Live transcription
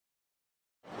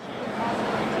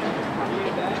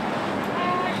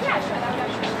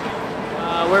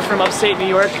We're from upstate New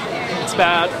York. It's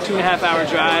about a 2.5-hour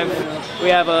drive. We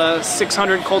have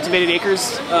 600 cultivated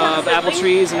acres of apple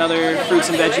trees and other fruits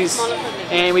and veggies.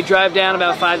 And we drive down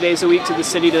about 5 days a week to the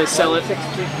city to sell it to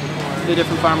the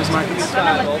different farmers markets.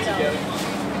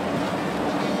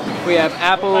 We have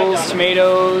apples,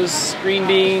 tomatoes, green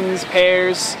beans,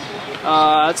 pears.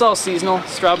 It's all seasonal.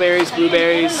 Strawberries,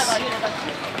 blueberries.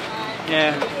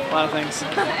 Yeah, a lot of things.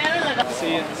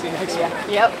 See you next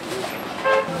week. Yep.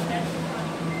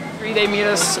 They meet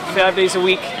us 5 days a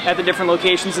week at the different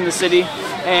locations in the city,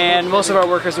 and most of our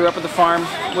workers are up at the farm.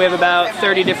 We have about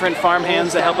 30 different farm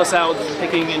hands that help us out with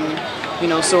picking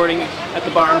and sorting at the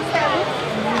barn.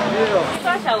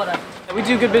 We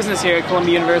do good business here at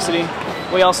Columbia University.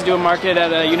 We also do a market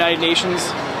at United Nations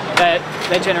that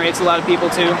generates a lot of people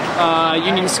too.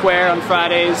 Union Square on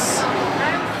Fridays.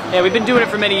 Yeah, we've been doing it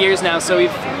for many years now, so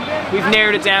we've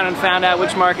narrowed it down and found out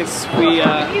which markets we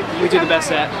do the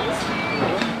best at.